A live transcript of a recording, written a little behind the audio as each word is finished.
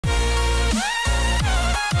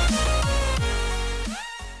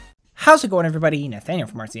How's it going, everybody? Nathaniel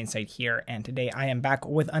from RCInsight here, and today I am back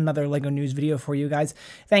with another LEGO news video for you guys.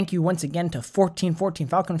 Thank you once again to 1414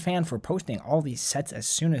 Falcon Fan for posting all these sets as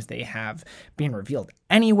soon as they have been revealed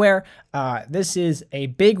anywhere. This is a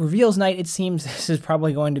big reveals night. It seems this is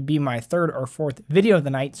probably going to be my third or fourth video of the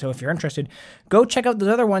night, so if you're interested, go check out those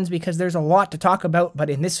other ones because there's a lot to talk about. But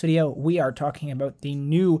in this video, we are talking about the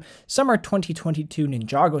new Summer 2022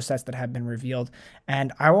 Ninjago sets that have been revealed,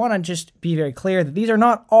 and I want to just be very clear that these are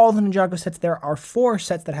not all the Ninjago sets. There are 4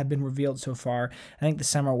 sets that have been revealed so far. I think the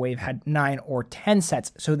summer wave had 9 or 10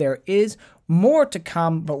 sets, so there is more to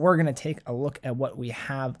come, but we're going to take a look at what we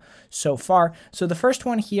have so far. So the first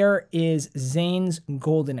one here is Zane's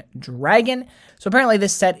Golden Dragon. So apparently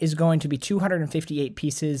this set is going to be 258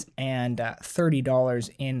 pieces and $30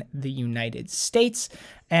 in the United States.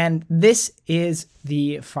 And this is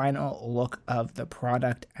the final look of the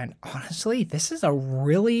product. And honestly, this is a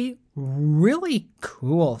really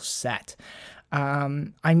cool set.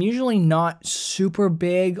 I'm usually not super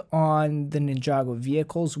big on the Ninjago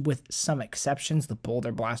vehicles, with some exceptions. The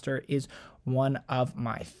Boulder Blaster is one of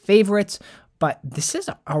my favorites, but this is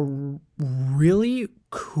a really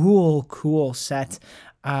cool set.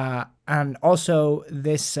 And also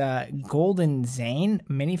this Golden Zane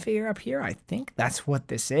minifigure up here, I think that's what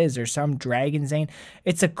this is, or some Dragon Zane.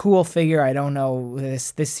 It's a cool figure. I don't know.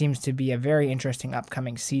 This seems to be a very interesting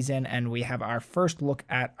upcoming season, and we have our first look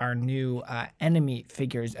at our new enemy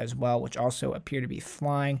figures as well, which also appear to be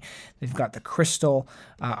flying. They've got the crystal,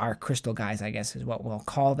 our crystal guys, I guess is what we'll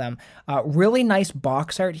call them. Really nice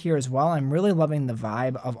box art here as well. I'm really loving the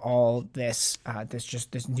vibe of all this,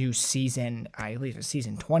 this new season, I believe it's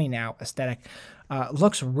season 20 now, aesthetic.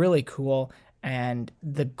 Looks really cool, and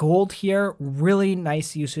the gold here, really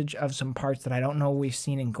nice usage of some parts that I don't know we've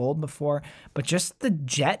seen in gold before, but just the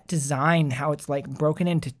jet design, how it's like broken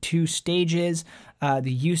into 2 stages,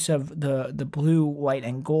 the use of the blue, white,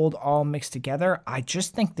 and gold all mixed together. I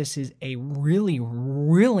just think this is a really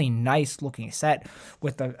nice looking set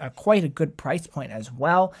with a quite a good price point as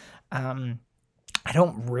well. I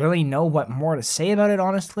don't really know what more to say about it,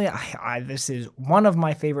 honestly. This is one of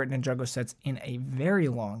my favorite Ninjago sets in a very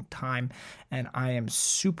long time, and I am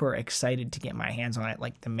super excited to get my hands on it.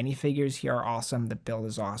 Like, the minifigures here are awesome. The build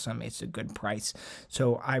is awesome. It's a good price.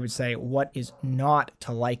 So I would say, what is not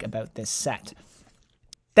to like about this set?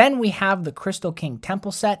 Then we have the Crystal King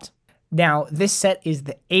Temple set. Now, this set is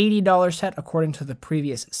the $80 set according to the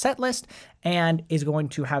previous set list, and is going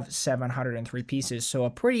to have 703 pieces. So a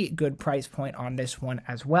pretty good price point on this one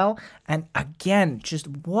as well. And again, just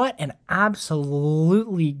what an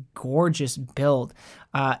absolutely gorgeous build.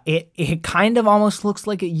 It kind of almost looks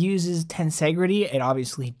like it uses tensegrity. It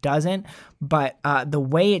obviously doesn't, but the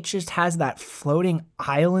way it just has that floating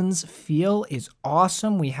islands feel is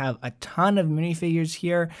awesome. We have a ton of minifigures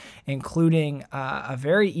here, including a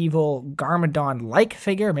very evil Garmadon-like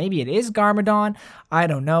figure. Maybe it is Garmadon, I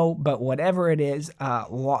don't know, but whatever it is,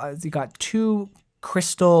 you got 2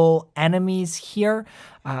 crystal enemies here.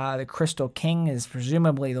 The Crystal King is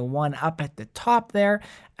presumably the one up at the top there,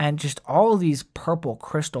 and just all of these purple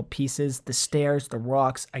crystal pieces, the stairs, the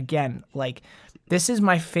rocks. Again, like, this is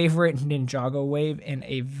my favorite Ninjago wave in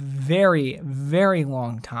a very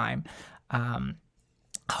long time.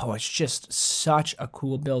 Oh, it's just such a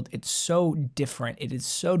cool build. It's so different. It is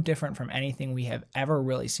so different from anything we have ever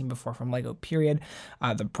really seen before from LEGO, period.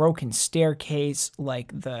 The broken staircase,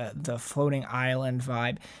 like the floating island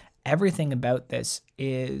vibe, everything about this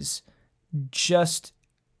is just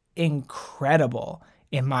incredible,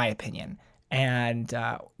 in my opinion. And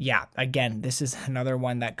yeah, again, this is another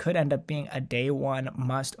one that could end up being a day one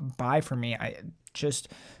must buy for me.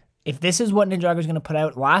 If this is what Ninjago is going to put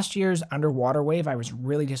out, last year's Underwater Wave, I was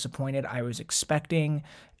really disappointed. I was expecting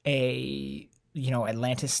a,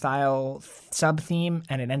 Atlantis-style sub-theme,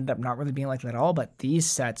 and it ended up not really being like that at all. But these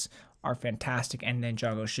sets are fantastic, and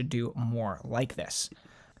Ninjago should do more like this.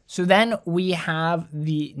 So then we have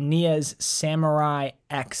the Nia's Samurai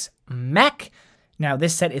X Mech. Now,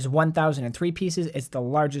 this set is 1,003 pieces. It's the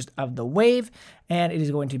largest of the wave, and it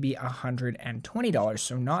is going to be $120,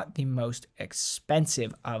 so not the most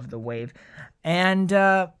expensive of the wave. And,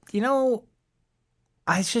 I've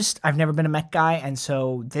never been a mech guy, and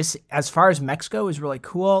so this, as far as mechs go, is really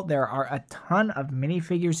cool. There are a ton of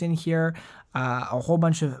minifigures in here, a whole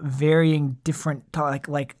bunch of varying different,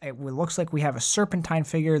 like it looks like we have a Serpentine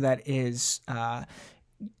figure that is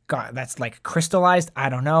got that's like crystallized. I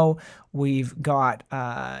don't know. We've got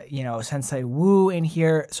you know, Sensei Wu in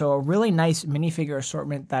here, so a really nice minifigure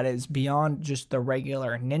assortment that is beyond just the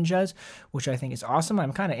regular ninjas, which I think is awesome.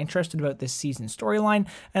 I'm kind of interested about this season storyline,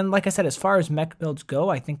 and like I said, as far as mech builds go,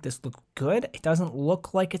 I think this looks good. It doesn't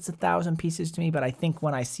look like it's 1,000 pieces to me, but I think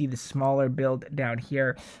when I see the smaller build down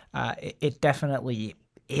here, it definitely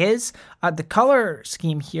is. The color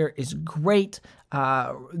scheme here is great.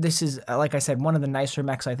 This is, like I said, one of the nicer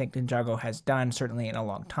mechs I think Ninjago has done, certainly in a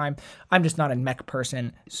long time. I'm just not a mech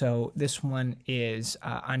person, so this one is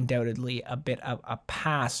undoubtedly a bit of a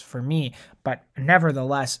pass for me, but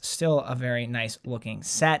nevertheless, still a very nice looking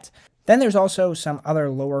set. Then there's also some other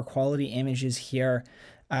lower quality images here.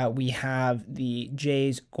 We have the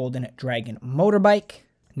Jay's Golden Dragon motorbike.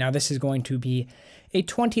 Now this is going to be a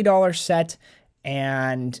 $20 set,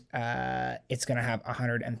 and it's going to have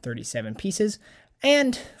 137 pieces.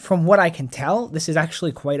 And from what I can tell, this is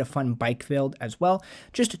actually quite a fun bike build as well.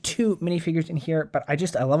 Just 2 minifigures in here, but I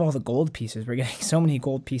love all the gold pieces. We're getting so many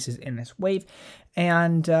gold pieces in this wave.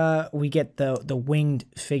 And we get the winged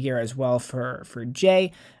figure as well for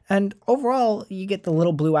Jay. And overall, you get the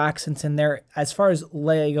little blue accents in there. As far as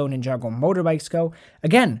LEGO Ninjago motorbikes go,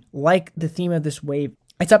 again, like the theme of this wave,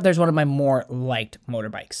 it's up there as one of my more liked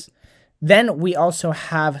motorbikes. Then we also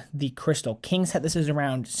have the Crystal King set. This is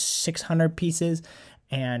around 600 pieces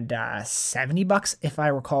and 70 bucks if I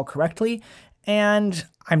recall correctly. And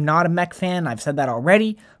I'm not a mech fan, I've said that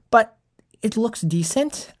already, but it looks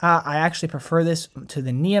decent. I actually prefer this to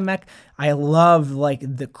the Nia mech. I love like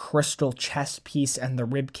the crystal chest piece and the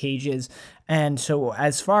rib cages. And so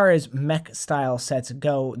as far as mech style sets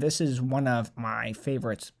go, this is one of my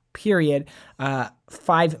favorites, period. 5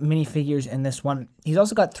 minifigures in this one. He's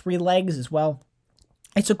also got 3 legs as well.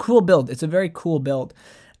 It's a cool build. It's a very cool build.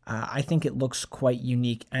 I think it looks quite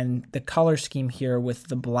unique, and the color scheme here with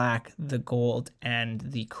the black, the gold, and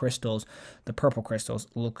the crystals, the purple crystals,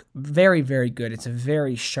 look very, very good. It's a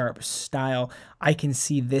very sharp style. I can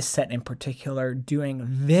see this set in particular doing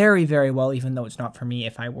very, very well, even though it's not for me.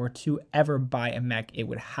 If I were to ever buy a mech, it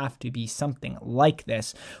would have to be something like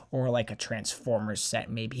this, or like a Transformers set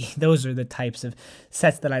maybe. Those are the types of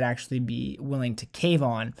sets that I'd actually be willing to cave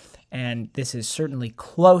on, and this is certainly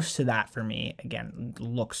close to that for me. Again,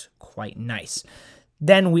 looks quite nice.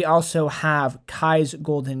 Then we also have Kai's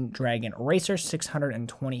Golden Dragon Racer,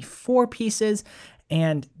 624 pieces,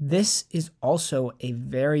 and this is also a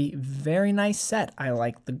very, very nice set. I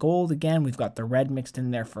like the gold again. We've got the red mixed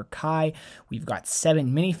in there for Kai. We've got 7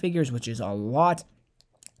 minifigures, which is a lot.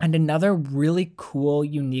 And another really cool,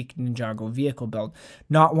 unique Ninjago vehicle build.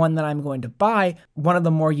 Not one that I'm going to buy, one of the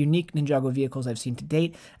more unique Ninjago vehicles I've seen to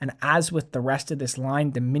date. And as with the rest of this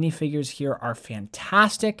line, the minifigures here are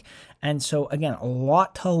fantastic. And so again, a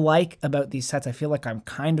lot to like about these sets. I feel like I'm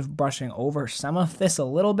kind of brushing over some of this a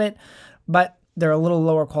little bit, but they're a little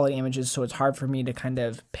lower quality images, so it's hard for me to kind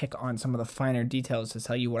of pick on some of the finer details to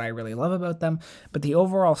tell you what I really love about them. But the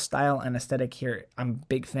overall style and aesthetic here, I'm a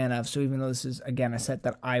big fan of. So even though this is, again, a set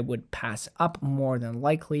that I would pass up more than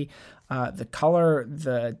likely, the color,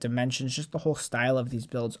 the dimensions, just the whole style of these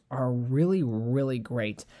builds are really, really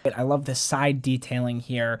great. I love the side detailing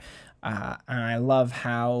here. And I love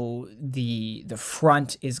how the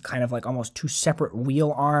front is kind of like almost 2 separate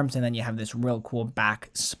wheel arms, and then you have this real cool back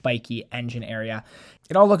spiky engine area.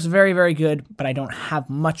 It all looks very, very good, but I don't have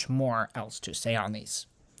much more else to say on these.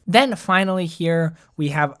 Then finally here, we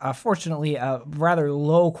have, fortunately, a rather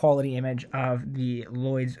low quality image of the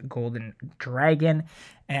Lloyd's Golden Dragon.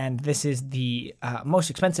 And this is the most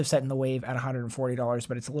expensive set in the wave at $140,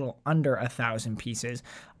 but it's a little under 1,000 pieces.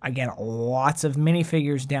 Again, lots of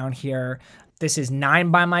minifigures down here. This is 9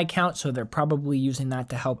 by my count, so they're probably using that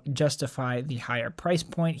to help justify the higher price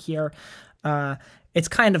point here. It's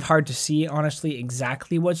kind of hard to see, honestly,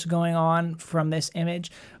 exactly what's going on from this image,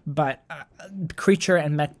 but creature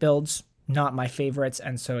and mech builds, not my favorites.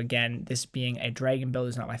 And so again, this being a dragon build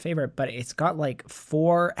is not my favorite, but it's got like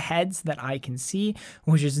 4 heads that I can see,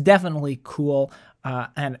 which is definitely cool.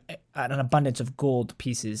 And an abundance of gold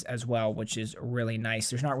pieces as well, which is really nice.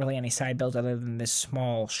 There's not really any side builds other than this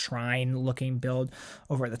small shrine looking build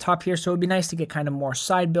over at the top here. So it'd be nice to get kind of more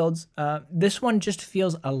side builds. This one just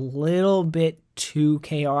feels a little bit too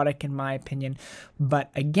chaotic in my opinion, but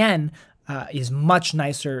again, is much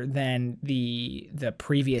nicer than the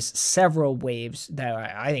previous several waves. That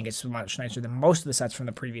I think it's much nicer than most of the sets from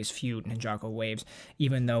the previous few Ninjago waves,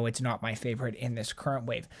 even though it's not my favorite in this current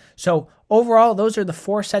wave. So overall, those are the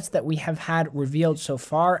 4 sets that we have had revealed so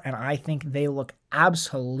far, and I think they look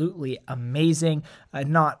absolutely amazing.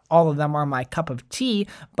 Not all of them are my cup of tea,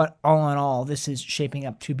 but all in all, this is shaping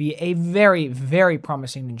up to be a very, very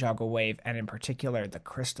promising Ninjago wave, and in particular, the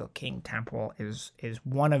Crystal King Temple is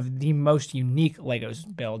one of the most unique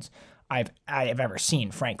Legos builds I've ever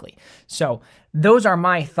seen, frankly. So those are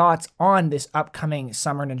my thoughts on this upcoming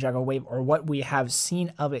Summer Ninjago wave, or what we have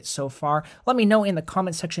seen of it so far. Let me know in the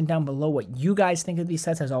comment section down below what you guys think of these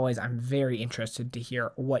sets. As always, I'm very interested to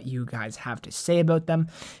hear what you guys have to say about them.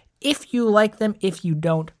 If you like them, if you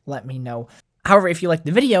don't, let me know. However, if you like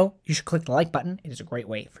the video, you should click the like button. It is a great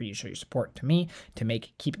way for you to show your support to me to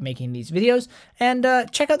keep making these videos. And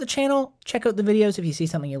check out the channel, check out the videos. If you see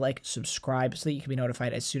something you like, subscribe so that you can be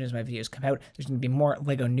notified as soon as my videos come out. There's going to be more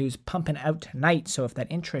LEGO news pumping out tonight, so if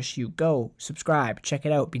that interests you, go subscribe, check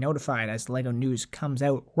it out, be notified as the LEGO news comes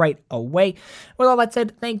out right away. With all that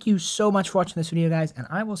said, thank you so much for watching this video, guys, and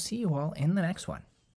I will see you all in the next one.